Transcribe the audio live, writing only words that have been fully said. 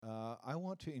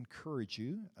to encourage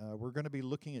you. We're going to be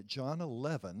looking at John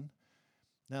 11.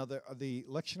 Now, the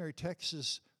lectionary text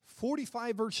is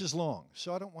 45 verses long,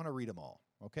 so I don't want to read them all,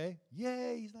 okay?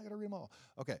 Yay, he's not going to read them all.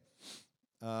 Okay.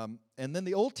 And then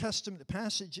the Old Testament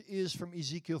passage is from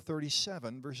Ezekiel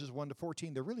 37, verses 1 to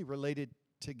 14. They're really related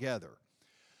together.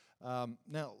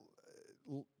 Now,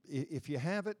 if you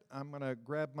have it, I'm going to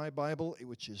grab my Bible,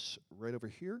 which is right over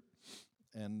here,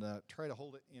 and try to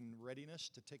hold it in readiness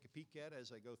to take a peek at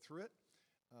as I go through it.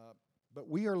 But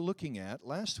we are looking at,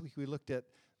 last week we looked at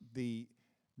the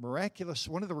miraculous,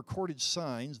 one of the recorded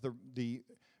signs, the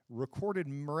recorded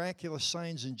miraculous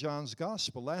signs in John's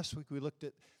Gospel. Last week we looked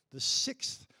at the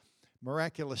sixth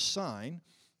miraculous sign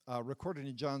recorded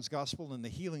in John's Gospel in the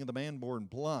healing of the man born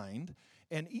blind.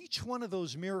 And each one of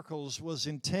those miracles was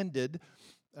intended,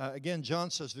 again, John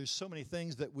says there's so many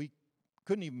things that we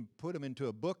couldn't even put them into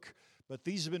a book, but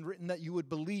these have been written that you would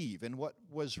believe. And what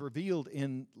was revealed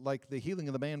in, like, the healing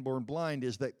of the man born blind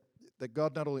is that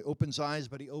God not only opens eyes,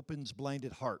 but he opens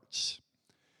blinded hearts.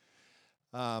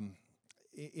 For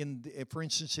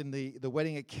instance, in the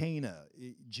wedding at Cana,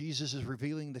 Jesus is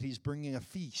revealing that he's bringing a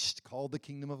feast called the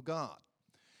Kingdom of God.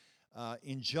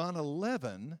 In John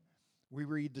 11, we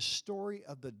read the story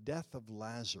of the death of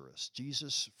Lazarus,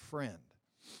 Jesus' friend.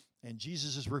 And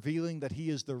Jesus is revealing that he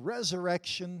is the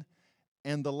resurrection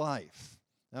and the life.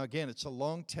 Now, again, it's a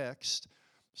long text,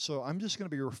 so I'm just going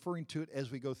to be referring to it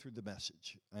as we go through the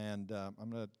message. And I'm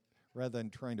going to, rather than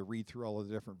trying to read through all of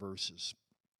the different verses.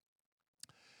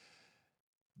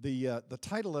 The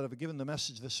title that I've given the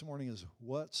message this morning is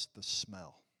What's the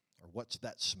Smell? Or What's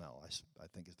That Smell, I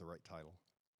think is the right title.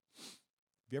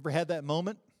 Have you ever had that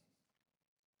moment?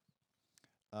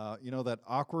 That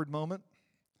awkward moment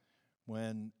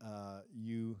when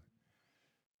you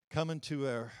come into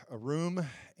a room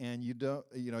and you don't,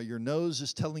 your nose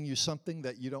is telling you something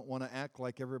that you don't want to act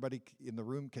like everybody in the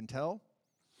room can tell.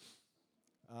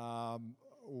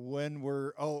 When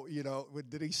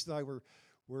Denise and I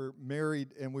were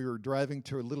married and we were driving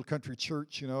to a little country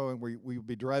church, and we would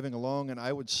be driving along and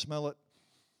I would smell it.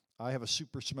 I have a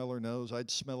super smeller nose.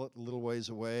 I'd smell it a little ways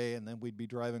away, and then we'd be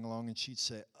driving along and she'd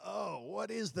say, "Oh,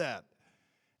 what is that?"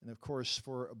 And of course,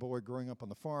 for a boy growing up on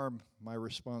the farm, my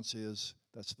response is,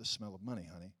 "That's the smell of money,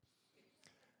 honey."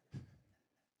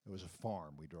 It was a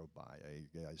farm we drove by.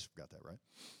 You guys got that right.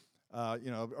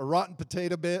 A rotten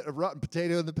potato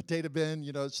in the potato bin.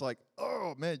 It's like,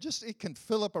 oh man, it can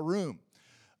fill up a room.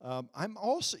 I'm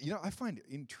also, I find it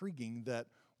intriguing that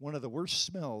one of the worst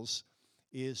smells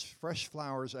is fresh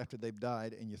flowers after they've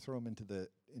died, and you throw them into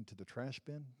the trash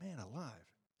bin. Man alive.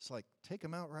 It's like, take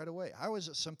them out right away. How is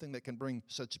it something that can bring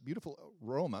such beautiful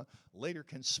aroma later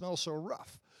can smell so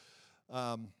rough?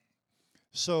 One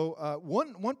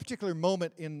particular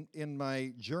moment in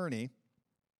my journey,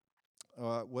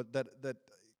 that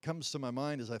comes to my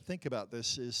mind as I think about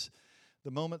this is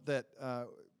the moment that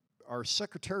our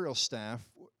secretarial staff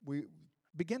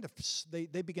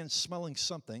they began smelling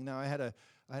something. Now I had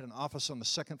an office on the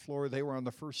second floor. They were on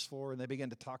the first floor, and they began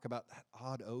to talk about that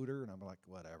odd odor. And I'm like,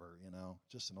 whatever,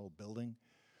 just an old building.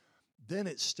 Then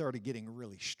it started getting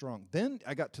really strong. Then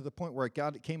I got to the point where it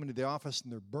came into the office,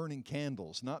 and they're burning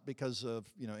candles, not because of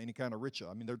any kind of ritual.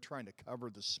 I mean, they're trying to cover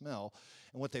the smell.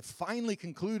 And what they finally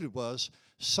concluded was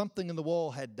something in the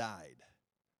wall had died.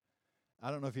 I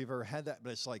don't know if you've ever had that,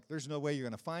 but it's like there's no way you're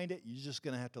going to find it. You're just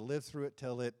going to have to live through it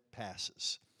till it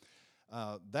passes.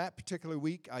 That particular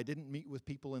week, I didn't meet with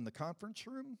people in the conference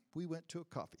room. We went to a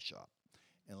coffee shop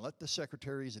and let the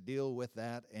secretaries deal with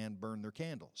that and burn their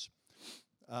candles.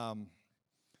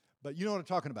 But you know what I'm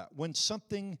talking about. When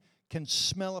something can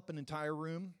smell up an entire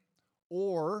room,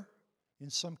 or in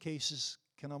some cases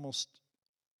can almost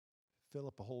fill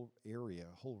up a whole area,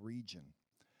 a whole region.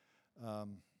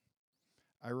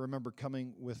 I remember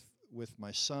coming with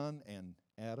my son and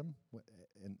Adam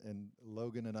and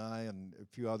Logan and I and a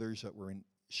few others that were in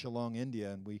Shillong,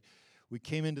 India, and we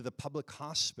came into the public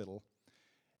hospital,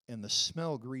 and the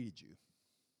smell greeted you.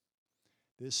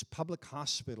 This public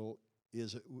hospital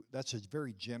that's a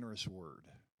very generous word.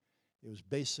 It was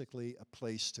basically a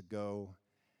place to go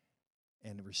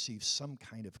and receive some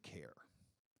kind of care.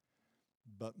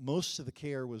 But most of the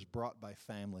care was brought by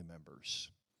family members.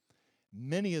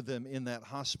 Many of them in that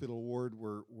hospital ward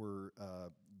were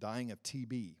dying of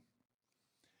TB.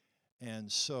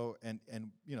 And so,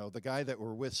 the guy that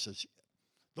we're with says,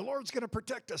 "The Lord's going to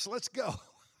protect us. Let's go."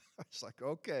 I was like,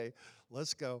 "Okay,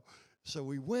 let's go." So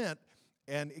we went,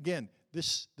 and again, the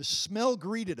smell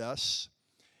greeted us,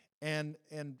 and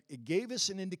it gave us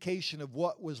an indication of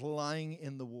what was lying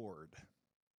in the ward.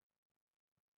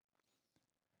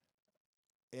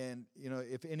 And,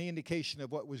 if any indication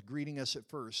of what was greeting us at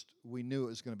first, we knew it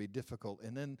was going to be difficult.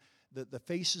 And then the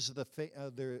faces of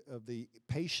the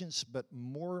patients, but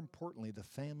more importantly, the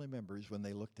family members, when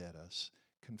they looked at us,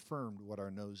 confirmed what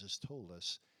our noses told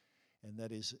us. And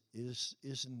that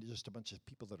isn't just a bunch of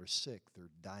people that are sick, they're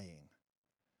dying.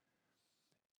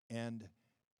 And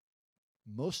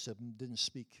most of them didn't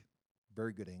speak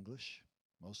very good English.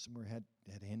 Most of them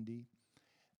had Hindi.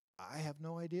 I have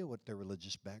no idea what their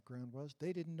religious background was.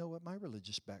 They didn't know what my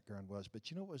religious background was. But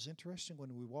you know what was interesting?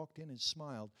 When we walked in and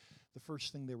smiled, the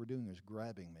first thing they were doing was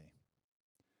grabbing me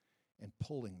and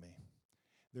pulling me.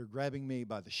 They're grabbing me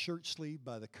by the shirt sleeve,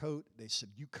 by the coat. They said,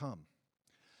 "You come."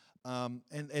 And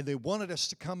they wanted us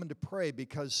to come and to pray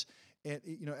because,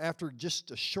 after just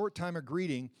a short time of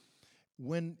greeting,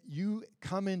 when you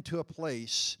come into a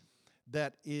place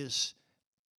that it's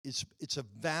a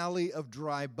valley of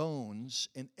dry bones,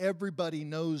 and everybody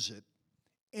knows it,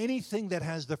 anything that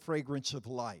has the fragrance of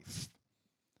life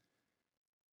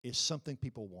is something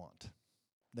people want.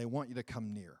 They want you to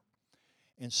come near.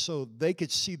 And so they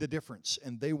could see the difference,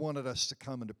 and they wanted us to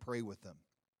come and to pray with them.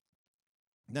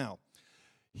 Now,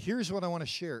 here's what I want to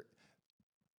share.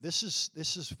 This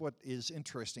is what is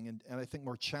interesting and I think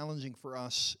more challenging for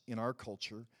us in our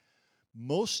culture.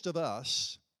 Most of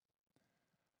us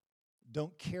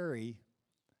don't carry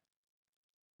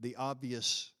the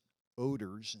obvious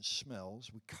odors and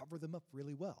smells. We cover them up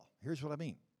really well. Here's what I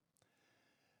mean.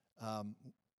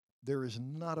 There is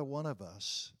not a one of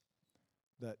us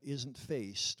that isn't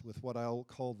faced with what I'll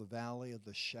call the valley of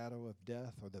the shadow of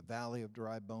death or the valley of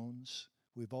dry bones.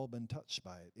 We've all been touched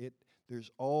by it.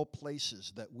 There's all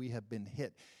places that we have been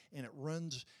hit, and it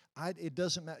runs. It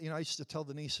doesn't matter. I used to tell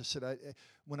Denise, I said,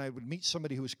 when I would meet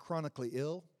somebody who was chronically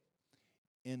ill,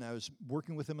 and I was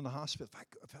working with them in the hospital,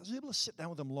 if I was able to sit down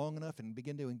with them long enough and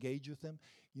begin to engage with them,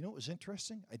 what was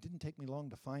interesting? It didn't take me long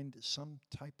to find some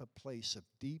type of place of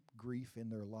deep grief in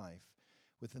their life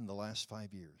within the last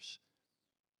 5 years.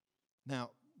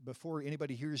 Now, before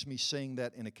anybody hears me saying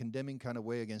that in a condemning kind of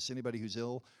way against anybody who's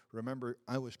ill, remember,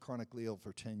 I was chronically ill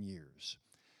for 10 years.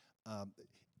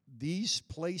 These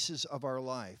places of our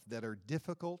life that are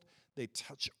difficult, they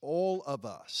touch all of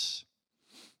us.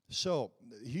 So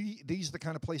these are the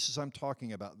kind of places I'm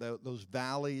talking about, those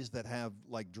valleys that have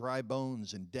like dry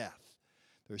bones and death.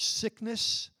 There's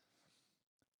sickness,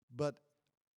 but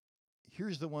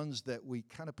here's the ones that we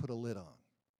kind of put a lid on.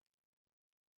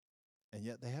 And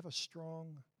yet they have a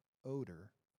strong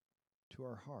odor to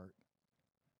our heart.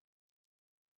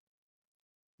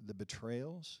 The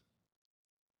betrayals,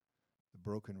 the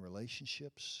broken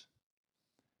relationships,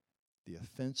 the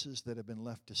offenses that have been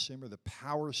left to simmer, the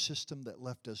power system that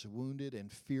left us wounded and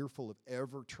fearful of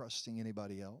ever trusting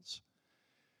anybody else,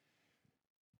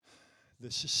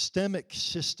 the systemic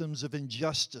systems of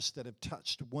injustice that have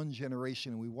touched one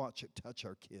generation, and we watch it touch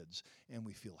our kids, and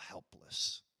we feel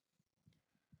helpless.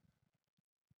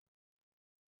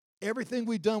 Everything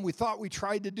we've done, we thought we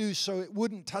tried to do so it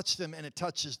wouldn't touch them, and it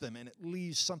touches them, and it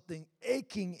leaves something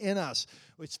aching in us,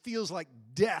 which feels like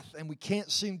death, and we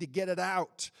can't seem to get it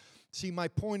out. See, my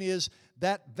point is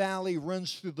that valley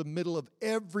runs through the middle of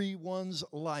everyone's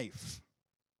life.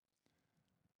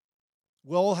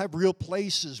 We all have real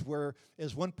places where,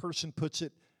 as one person puts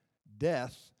it,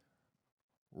 death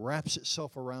wraps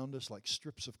itself around us like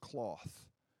strips of cloth,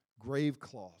 grave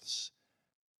cloths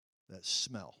that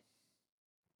smell.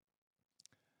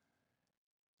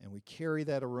 And we carry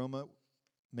that aroma,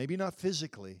 maybe not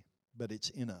physically, but it's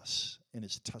in us, and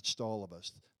it's touched all of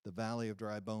us. The valley of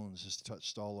dry bones has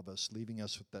touched all of us, leaving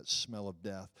us with that smell of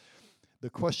death.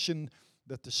 The question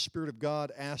that the Spirit of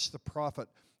God asked the prophet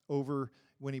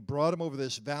when he brought him over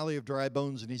this valley of dry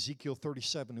bones in Ezekiel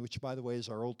 37, which, by the way, is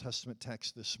our Old Testament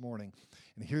text this morning.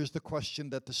 And here's the question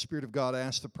that the Spirit of God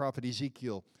asked the prophet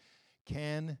Ezekiel: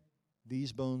 can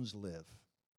these bones live?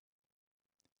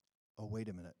 Oh, wait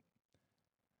a minute.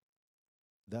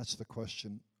 That's the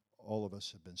question all of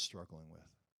us have been struggling with.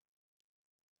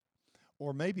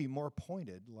 Or maybe more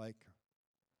pointed, like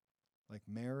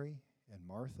Mary and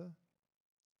Martha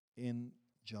in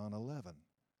John 11.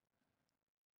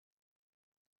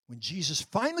 When Jesus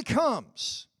finally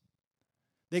comes,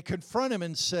 they confront him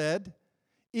and said,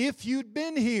 "If you'd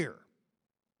been here."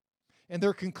 And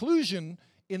their conclusion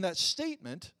in that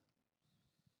statement,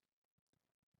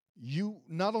 you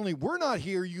not only were not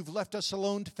here, you've left us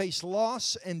alone to face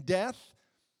loss and death,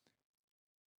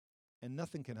 and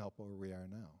nothing can help where we are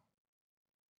now.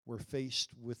 We're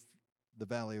faced with the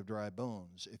valley of dry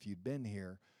bones. If you'd been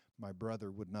here, my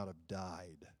brother would not have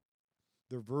died.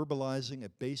 They're verbalizing a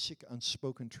basic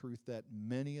unspoken truth that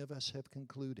many of us have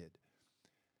concluded.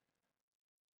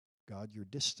 God, you're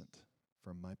distant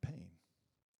from my pain.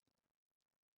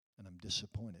 And I'm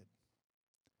disappointed.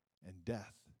 And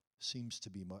death seems to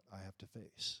be what I have to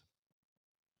face.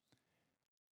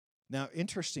 Now,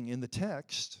 interesting, in the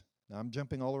text, now I'm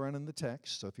jumping all around in the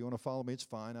text, so if you want to follow me, it's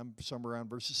fine. I'm somewhere around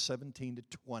verses 17 to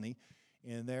 20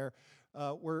 in there,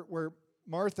 where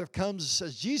Martha comes and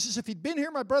says, Jesus, if he'd been here,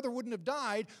 my brother wouldn't have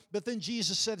died. But then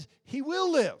Jesus said, he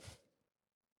will live.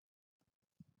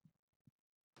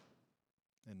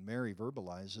 And Mary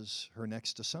verbalizes her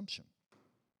next assumption.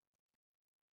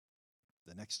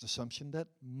 The next assumption that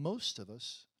most of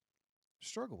us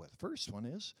struggle with. First one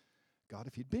is, God,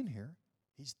 if you'd been here,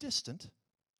 he's distant.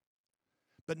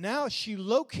 But now she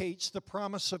locates the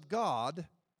promise of God.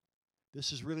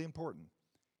 This is really important.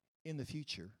 In the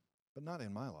future, but not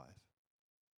in my life.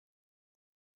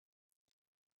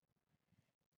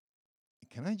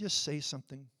 Can I just say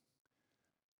something?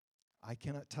 I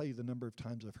cannot tell you the number of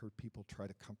times I've heard people try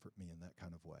to comfort me in that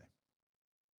kind of way.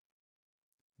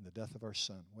 In the death of our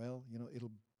son, well,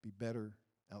 it'll be better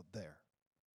out there.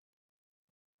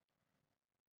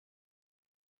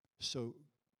 So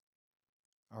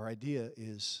our idea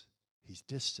is he's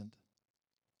distant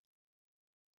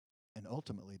and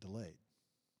ultimately delayed.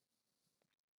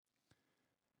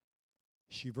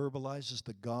 She verbalizes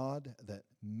the God that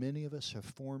many of us have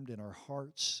formed in our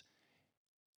hearts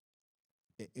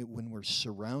when we're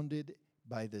surrounded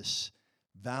by this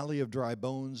valley of dry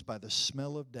bones, by the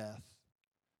smell of death.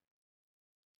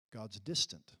 God's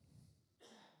distant.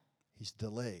 He's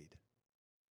delayed.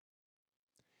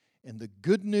 And the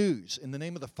good news in the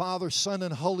name of the Father, Son,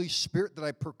 and Holy Spirit that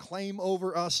I proclaim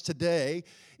over us today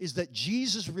is that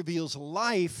Jesus reveals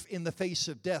life in the face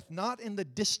of death, not in the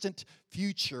distant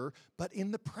future, but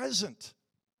in the present.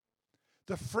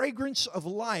 The fragrance of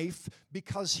life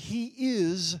because he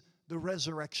is the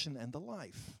resurrection and the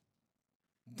life.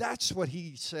 That's what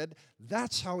he said.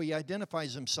 That's how he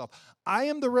identifies himself. I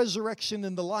am the resurrection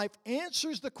and the life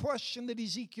answers the question that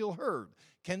Ezekiel heard.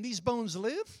 Can these bones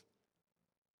live?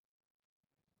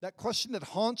 That question that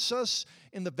haunts us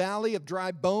in the valley of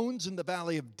dry bones, in the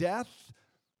valley of death.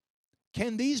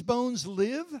 Can these bones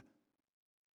live?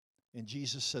 And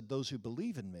Jesus said, those who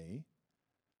believe in me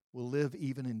will live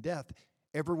even in death.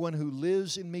 Everyone who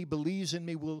lives in me, believes in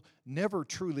me, will never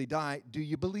truly die. Do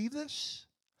you believe this?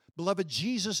 Beloved,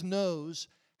 Jesus knows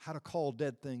how to call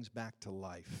dead things back to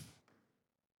life.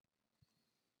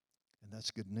 And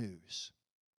that's good news.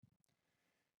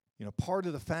 Part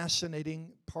of the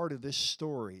fascinating part of this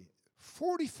story,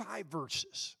 45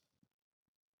 verses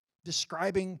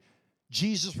describing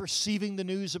Jesus receiving the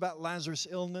news about Lazarus'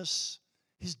 illness,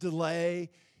 his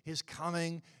delay, his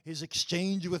coming, his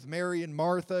exchange with Mary and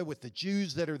Martha, with the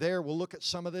Jews that are there. We'll look at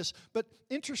some of this. But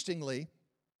interestingly,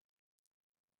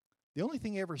 the only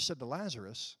thing he ever said to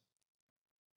Lazarus,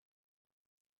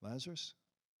 Lazarus,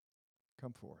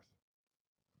 come forth.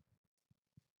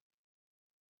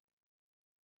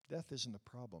 Death isn't a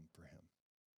problem for him.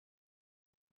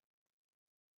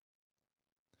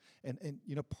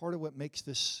 And part of what makes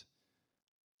this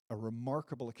a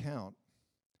remarkable account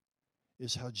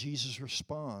is how Jesus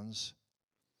responds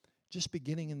just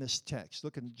beginning in this text.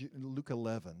 Look in Luke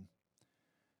 11.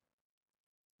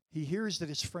 He hears that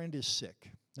his friend is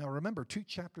sick. Now remember, 2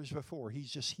 chapters before,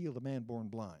 he's just healed a man born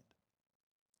blind.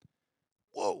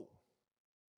 Whoa!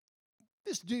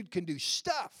 This dude can do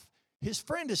stuff. His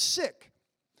friend is sick.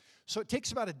 So it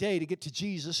takes about a day to get to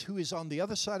Jesus, who is on the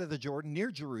other side of the Jordan, near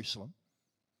Jerusalem.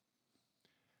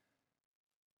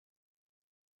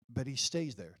 But he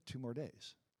stays there 2 more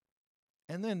days.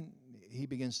 And then he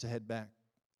begins to head back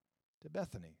to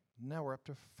Bethany. Now we're up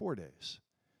to 4 days.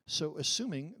 So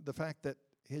assuming the fact that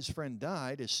his friend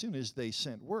died as soon as they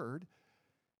sent word,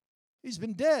 he's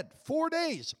been dead 4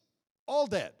 days, all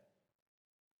dead.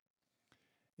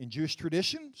 In Jewish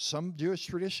tradition, some Jewish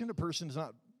tradition, a person is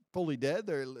not fully dead.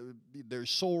 Their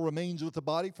soul remains with the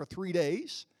body for 3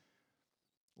 days.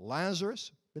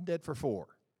 Lazarus, been dead for 4.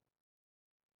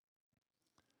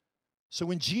 So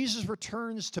when Jesus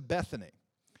returns to Bethany,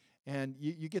 and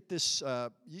you get this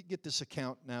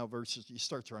account now, he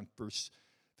starts around verse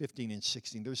 15 and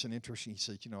 16. There's an interesting, he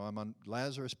says,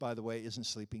 Lazarus, by the way, isn't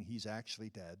sleeping. He's actually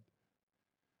dead.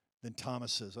 Then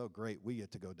Thomas says, oh, great, we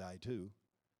get to go die too.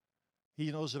 He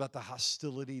knows about the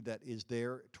hostility that is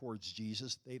there towards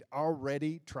Jesus. They'd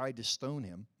already tried to stone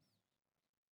him.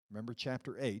 Remember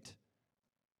chapter 8.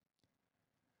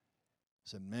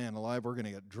 Said, man alive, we're going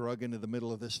to get drug into the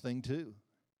middle of this thing too.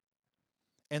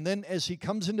 And then as he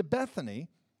comes into Bethany,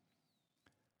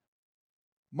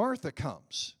 Martha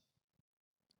comes.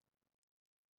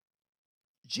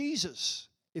 Jesus,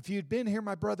 if you'd been here,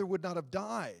 my brother would not have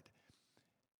died.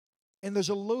 And there's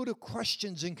a load of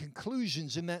questions and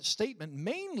conclusions in that statement,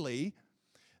 mainly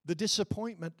the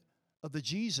disappointment of the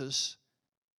Jesus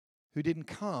who didn't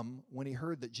come when he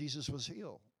heard that Jesus was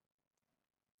ill.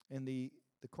 And the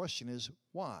question is,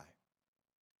 why?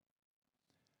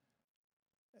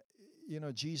 You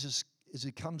know, Jesus, as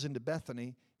he comes into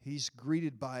Bethany, he's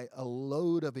greeted by a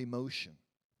load of emotion,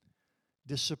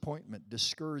 disappointment,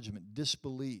 discouragement,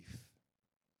 disbelief.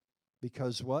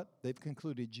 Because what? They've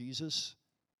concluded Jesus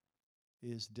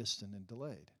is distant and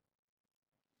delayed.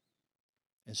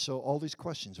 And so all these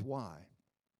questions, why?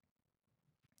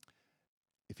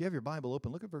 If you have your Bible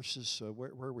open, look at verses,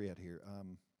 where are we at here?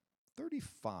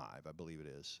 35, I believe it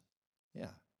is.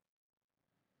 Yeah.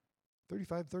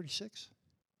 35, 36.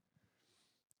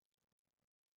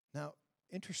 Now,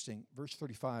 interesting, verse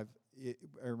 35,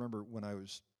 I remember when I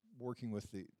was working with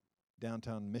the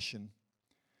downtown mission,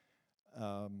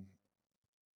 I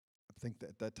think that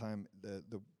at that time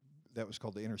that was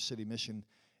called the inner city mission,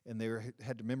 and they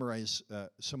had to memorize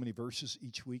so many verses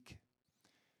each week.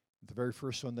 The very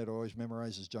first one they'd always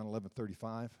memorize is John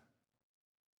 11:35.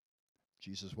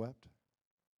 Jesus wept.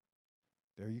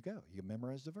 There you go. You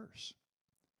memorize the verse.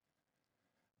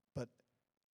 But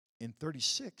in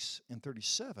 36 and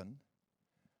 37,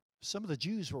 some of the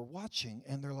Jews were watching,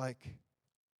 and they're like,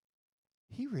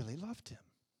 he really loved him.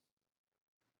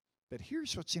 But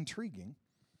here's what's intriguing,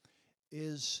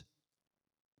 is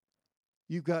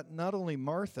you've got not only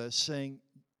Martha saying,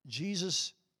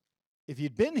 Jesus, if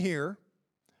you'd been here,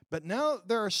 but now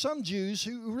there are some Jews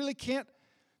who really can't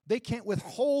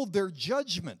withhold their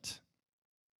judgment.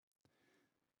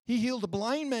 He healed a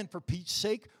blind man for Pete's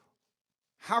sake.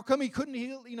 How come he couldn't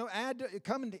heal,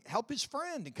 come and help his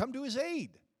friend and come to his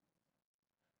aid?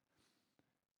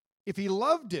 If he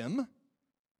loved him,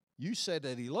 you said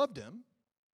that he loved him,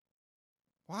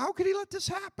 well, how could he let this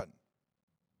happen?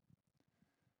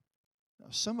 Now,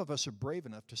 some of us are brave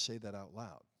enough to say that out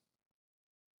loud.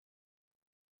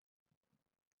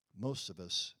 Most of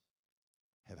us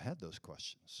have had those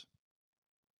questions.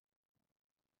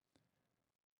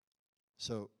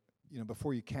 So,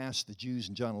 before you cast the Jews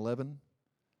in John 11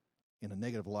 in a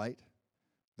negative light,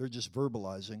 they're just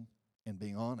verbalizing and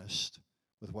being honest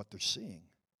with what they're seeing.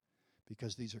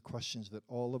 Because these are questions that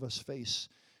all of us face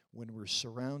when we're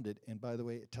surrounded. And by the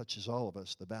way, it touches all of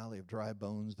us. The valley of dry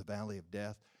bones, the valley of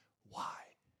death. Why?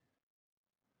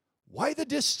 Why the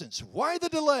distance? Why the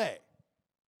delay?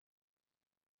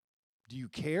 Do you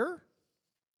care?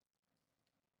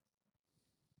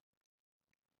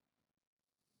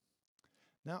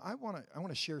 Now, I want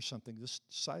to share something. This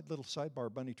little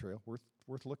sidebar bunny trail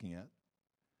worth looking at.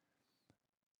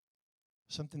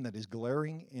 Something that is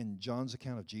glaring in John's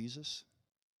account of Jesus.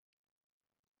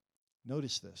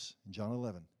 Notice this in John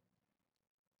 11.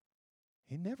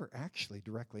 He never actually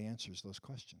directly answers those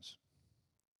questions.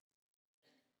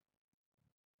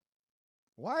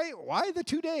 Why the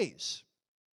 2 days?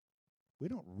 We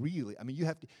don't really.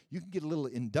 You can get a little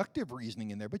inductive reasoning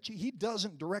in there, but he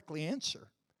doesn't directly answer.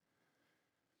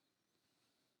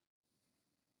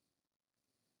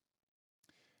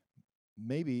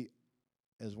 Maybe,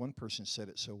 as one person said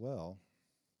it so well,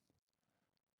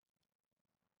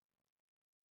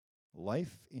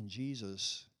 life in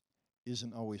Jesus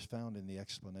isn't always found in the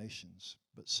explanations,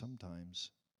 but sometimes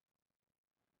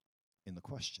in the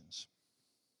questions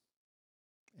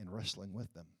and wrestling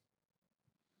with them.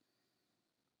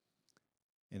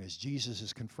 And as Jesus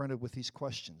is confronted with these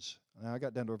questions, now I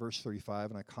got down to verse 35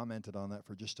 and I commented on that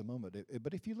for just a moment.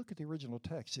 But if you look at the original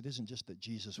text, it isn't just that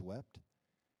Jesus wept.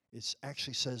 It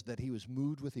actually says that he was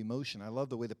moved with emotion. I love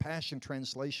the way the Passion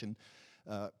Translation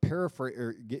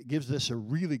gives this a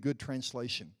really good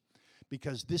translation,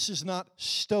 because this is not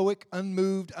stoic,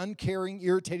 unmoved, uncaring,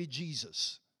 irritated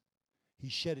Jesus. He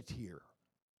shed a tear.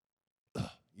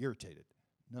 Irritated.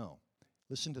 No.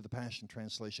 Listen to the Passion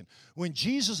Translation. When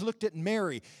Jesus looked at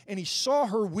Mary and he saw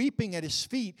her weeping at his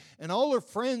feet and all her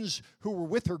friends who were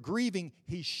with her grieving,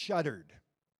 he shuddered.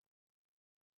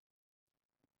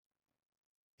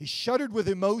 He shuddered with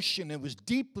emotion and was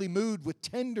deeply moved with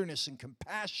tenderness and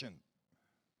compassion.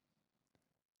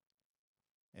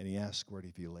 And he asked, where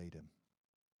have you laid him?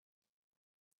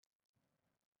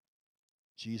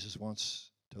 Jesus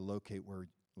wants to locate where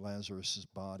Lazarus'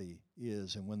 body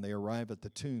is. And when they arrive at the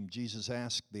tomb, Jesus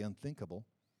asked the unthinkable.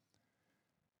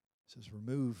 He says,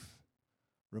 remove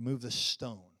the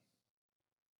stone.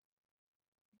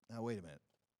 Now, wait a minute.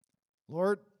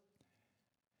 Lord,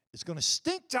 it's going to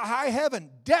stink to high heaven.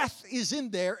 Death is in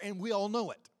there, and we all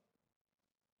know it.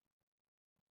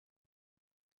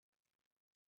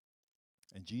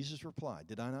 And Jesus replied,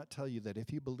 did I not tell you that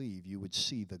if you believe, you would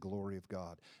see the glory of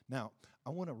God? Now, I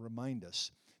want to remind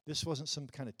us This wasn't some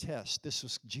kind of test. This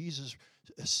was Jesus'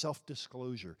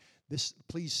 self-disclosure.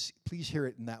 Please hear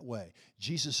it in that way.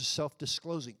 Jesus is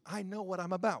self-disclosing. I know what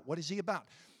I'm about. What is he about?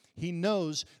 He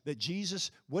knows that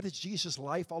what is Jesus'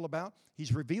 life all about?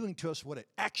 He's revealing to us what it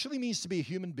actually means to be a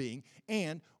human being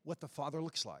and what the Father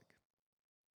looks like.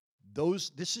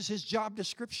 This is his job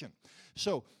description.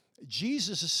 So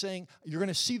Jesus is saying, you're going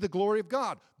to see the glory of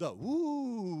God.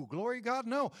 Glory of God?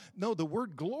 No, the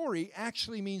word glory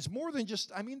actually means more than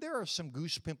just, there are some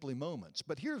goose-pimply moments.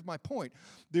 But here's my point.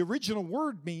 The original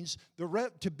word means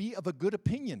to be of a good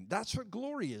opinion. That's what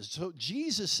glory is. So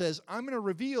Jesus says, I'm going to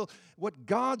reveal what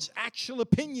God's actual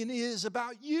opinion is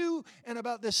about you and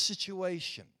about this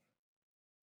situation.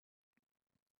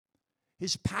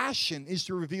 His passion is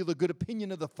to reveal the good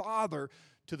opinion of the Father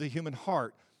to the human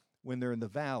heart when they're in the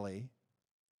valley,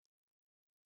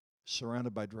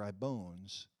 surrounded by dry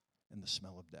bones and the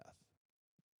smell of death.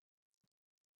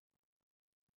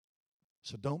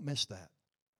 So don't miss that.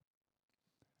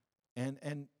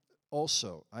 And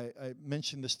also, I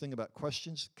mentioned this thing about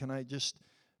questions. Can I just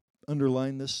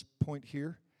underline this point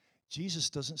here?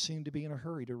 Jesus doesn't seem to be in a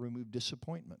hurry to remove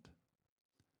disappointment.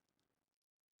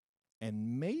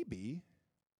 And maybe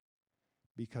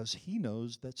because he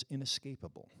knows that's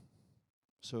inescapable.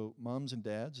 So moms and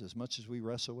dads, as much as we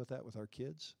wrestle with that with our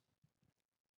kids,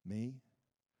 me,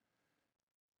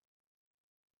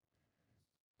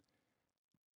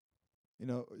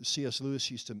 C.S. Lewis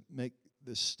used to make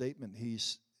this statement.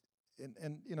 There's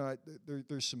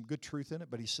some good truth in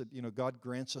it, but he said, God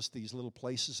grants us these little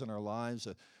places in our lives,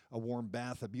 a warm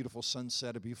bath, a beautiful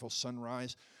sunset, a beautiful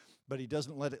sunrise, but he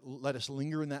doesn't let us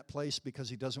linger in that place because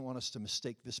he doesn't want us to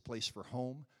mistake this place for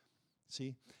home.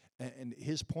 See? And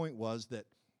his point was that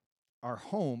our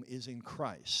home is in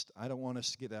Christ. I don't want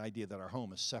us to get the idea that our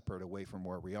home is separate away from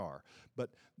where we are.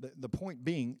 But the point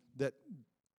being that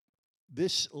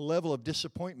this level of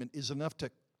disappointment is enough to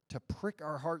prick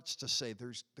our hearts to say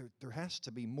there has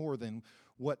to be more than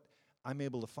what I'm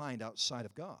able to find outside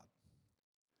of God.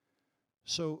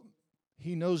 So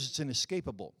he knows it's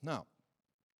inescapable. Now,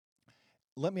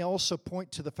 let me also point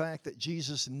to the fact that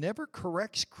Jesus never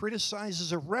corrects,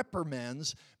 criticizes, or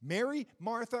reprimands Mary,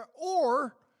 Martha,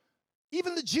 or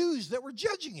even the Jews that were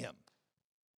judging him.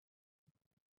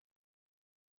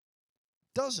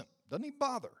 Doesn't even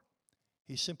bother.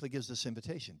 He simply gives this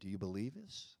invitation. Do you believe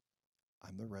this?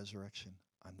 I'm the resurrection.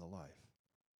 I'm the life.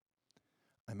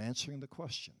 I'm answering the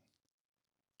question,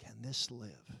 can this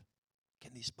live?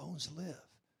 Can these bones live?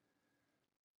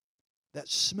 That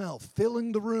smell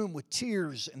filling the room with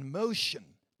tears and emotion,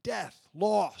 death,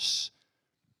 loss.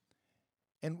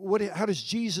 And how does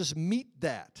Jesus meet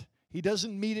that? He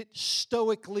doesn't meet it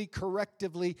stoically,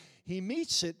 correctively. He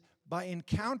meets it by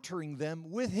encountering them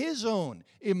with his own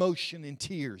emotion and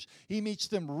tears. He meets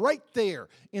them right there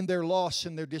in their loss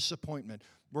and their disappointment.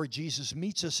 Where Jesus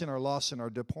meets us in our loss and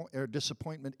our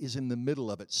disappointment is in the middle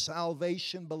of it.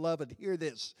 Salvation, beloved, hear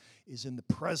this, is in the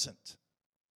present,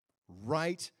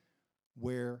 right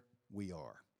where we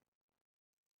are.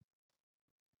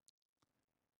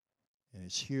 And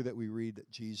it's here that we read that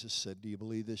Jesus said, do you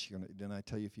believe this? Didn't I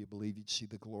tell you if you believe you'd see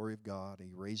the glory of God?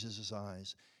 He raises his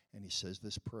eyes and he says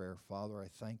this prayer, Father, I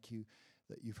thank you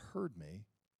that you've heard me.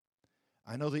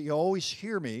 I know that you always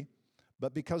hear me,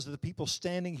 but because of the people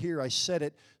standing here, I said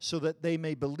it so that they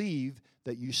may believe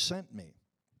that you sent me.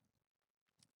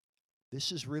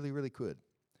 This is really, really good.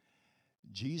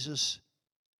 Jesus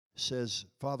says,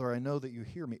 Father, I know that you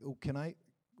hear me. Oh, can I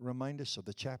remind us of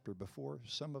the chapter before?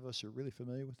 Some of us are really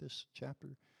familiar with this chapter.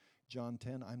 John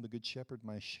 10, I'm the good shepherd,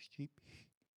 my sheep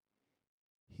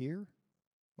hear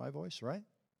my voice, right?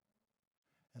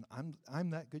 And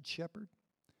I'm that good shepherd.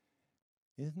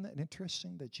 Isn't that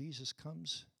interesting that Jesus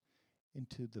comes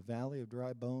into the valley of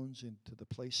dry bones, into the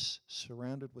place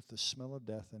surrounded with the smell of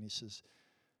death, and he says,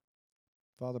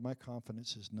 Father, my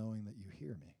confidence is knowing that you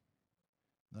hear me.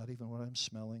 Not even what I'm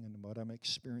smelling and what I'm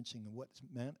experiencing and what's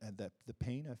meant and that the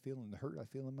pain I feel and the hurt I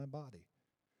feel in my body.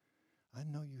 I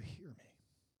know you hear me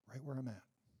right where I'm at.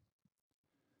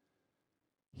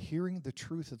 Hearing the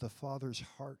truth of the Father's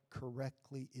heart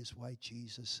correctly is why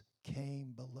Jesus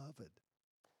came, beloved.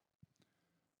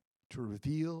 To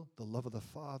reveal the love of the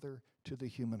Father to the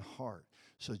human heart.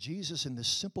 So Jesus in this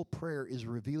simple prayer is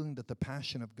revealing that the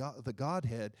passion of God, the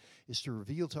Godhead, is to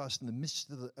reveal to us in the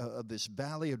midst of this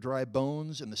valley of dry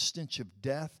bones and the stench of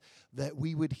death, that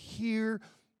we would hear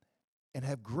and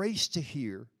have grace to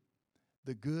hear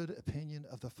the good opinion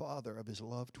of the Father, of his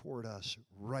love toward us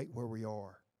right where we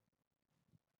are.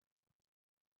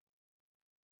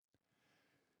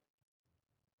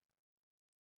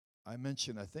 I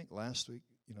mentioned, I think last week,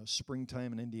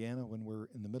 springtime in Indiana when we're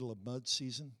in the middle of mud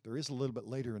season. There is a little bit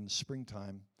later in the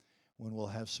springtime when we'll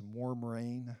have some warm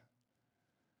rain.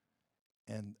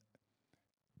 And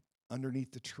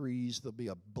underneath the trees, there'll be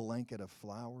a blanket of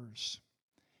flowers.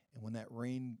 And when that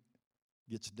rain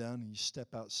gets done and you step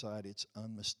outside,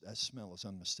 that smell is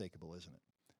unmistakable, isn't it?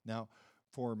 Now,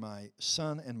 for my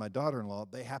son and my daughter-in-law,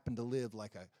 they happen to live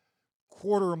like a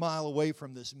quarter mile away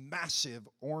from this massive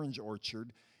orange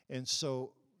orchard. And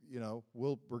so,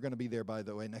 we're going to be there, by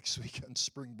the way, next week on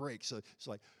spring break. So it's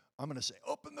like, I'm going to say,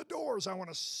 open the doors. I want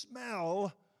to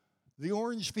smell the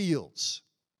orange fields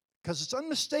because it's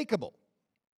unmistakable.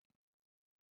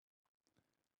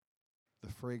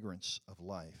 The fragrance of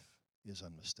life is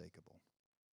unmistakable.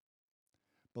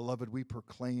 Beloved, we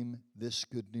proclaim this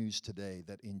good news today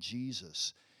that in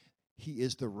Jesus, He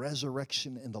is the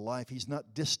resurrection and the life. He's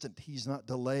not distant. He's not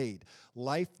delayed.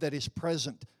 Life that is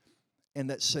present and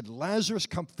that said, Lazarus,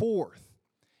 come forth.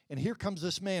 And here comes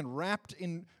this man wrapped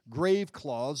in grave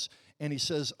cloths, and he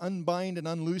says, unbind and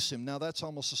unloose him. Now, that's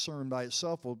almost a sermon by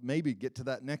itself. We'll maybe get to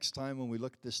that next time when we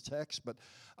look at this text. But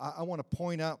I want to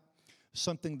point out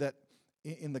something that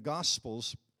in the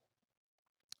Gospels,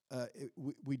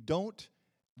 we don't,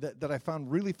 that I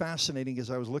found really fascinating as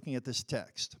I was looking at this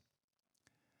text.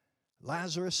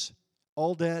 Lazarus,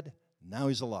 all dead, now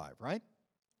he's alive, right?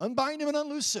 Unbind him and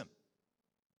unloose him.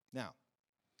 Now,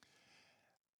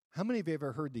 how many of you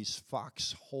ever heard these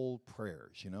foxhole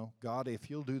prayers? God, if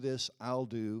you'll do this, I'll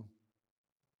do,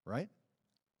 right?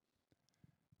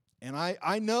 And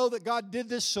I know that God did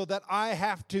this so that I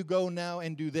have to go now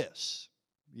and do this.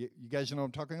 You guys know what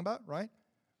I'm talking about, right?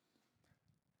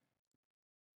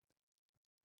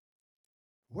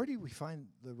 Where do we find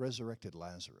the resurrected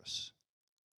Lazarus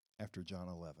after John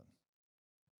 11?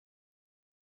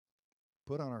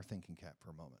 Put on our thinking cap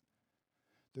for a moment.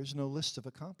 There's no list of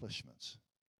accomplishments.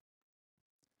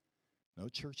 No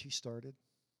church he started,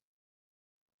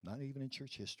 not even in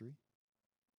church history.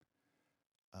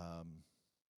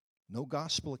 No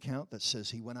gospel account that says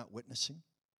he went out witnessing.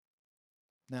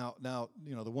 Now,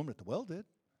 the woman at the well did.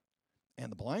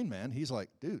 And the blind man, he's like,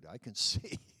 dude, I can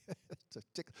see.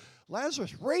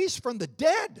 Lazarus raised from the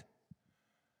dead.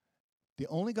 The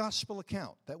only gospel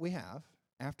account that we have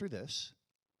after this,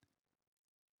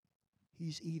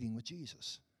 he's eating with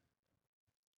Jesus.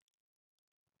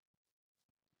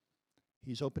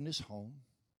 He's opened his home.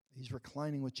 He's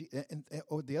reclining with Jesus. And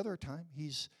the other time,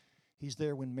 he's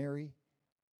there when Mary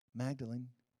Magdalene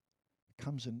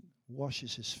comes and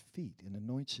washes his feet and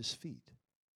anoints his feet.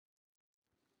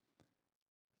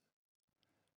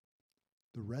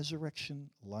 The resurrection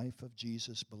life of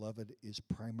Jesus, beloved, is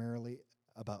primarily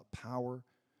about power,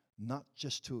 not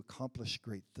just to accomplish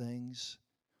great things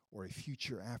or a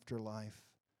future afterlife.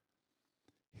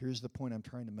 Here's the point I'm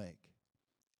trying to make.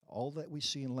 All that we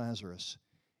see in Lazarus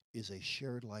is a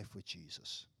shared life with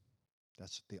Jesus.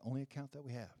 That's the only account that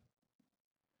we have.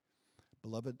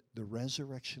 Beloved, the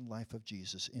resurrection life of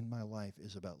Jesus in my life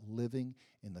is about living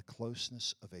in the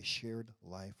closeness of a shared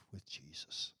life with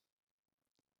Jesus.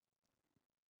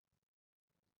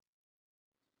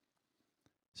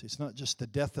 See, it's not just the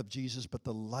death of Jesus, but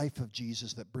the life of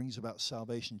Jesus that brings about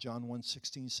salvation. John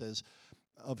 1:16 says,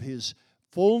 of his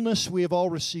fullness we have all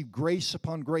received grace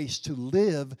upon grace to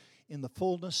live in the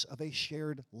fullness of a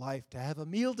shared life, to have a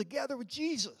meal together with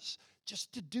Jesus,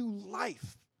 just to do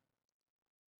life.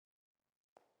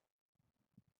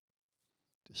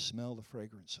 To smell the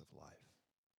fragrance of life.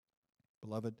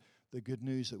 Beloved, the good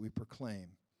news that we proclaim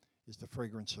is the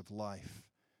fragrance of life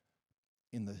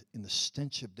in the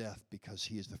stench of death, because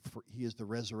he is the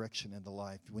resurrection and the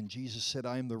life. When Jesus said,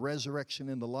 I am the resurrection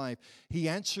and the life, he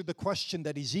answered the question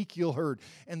that Ezekiel heard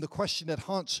and the question that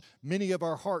haunts many of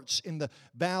our hearts in the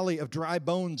valley of dry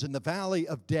bones, in the valley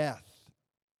of death.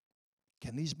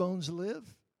 Can these bones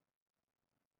live?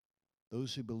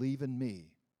 Those who believe in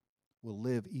me will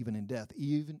live even in death.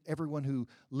 Even everyone who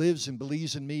lives and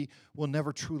believes in me will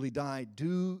never truly die.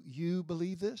 Do you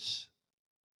believe this?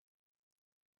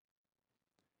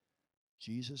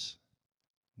 Jesus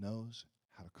knows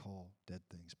how to call dead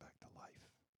things back to life.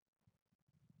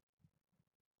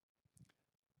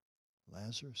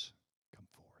 Lazarus, come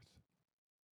forth.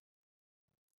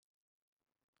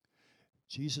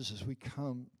 Jesus, as we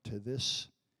come to this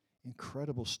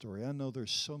incredible story, I know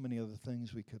there's so many other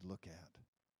things we could look at.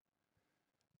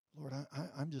 Lord,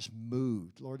 I'm just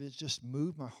moved. Lord, it's just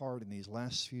moved my heart in these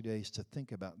last few days to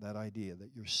think about that idea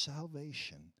that your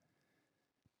salvation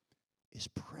is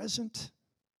present,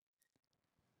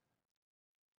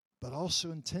 but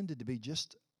also intended to be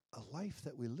just a life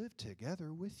that we live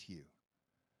together with you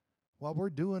while we're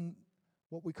doing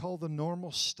what we call the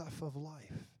normal stuff of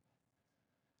life.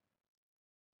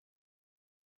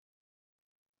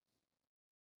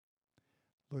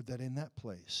 Lord, that in that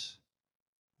place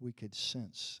we could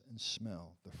sense and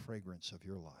smell the fragrance of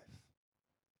your life,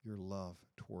 your love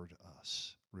toward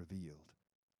us revealed.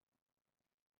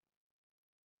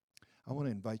 I want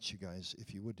to invite you guys,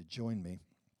 if you would, to join me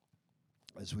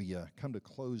as we come to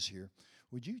close here.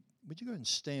 Would you go ahead and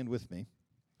stand with me?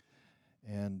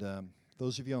 And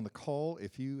those of you on the call,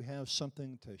 if you have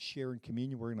something to share in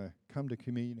communion, we're going to come to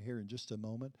communion here in just a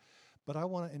moment. But I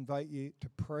want to invite you to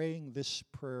praying this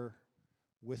prayer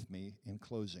with me in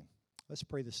closing. Let's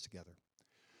pray this together.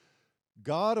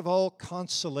 God of all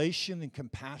consolation and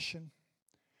compassion,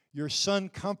 your Son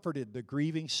comforted the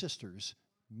grieving sisters,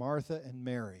 Martha and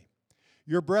Mary.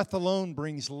 Your breath alone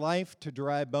brings life to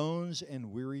dry bones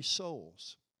and weary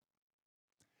souls.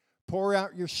 Pour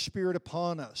out your Spirit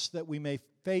upon us that we may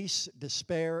face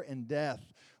despair and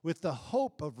death with the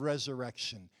hope of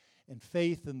resurrection and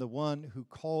faith in the one who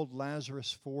called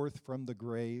Lazarus forth from the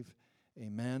grave.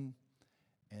 Amen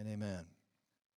and amen.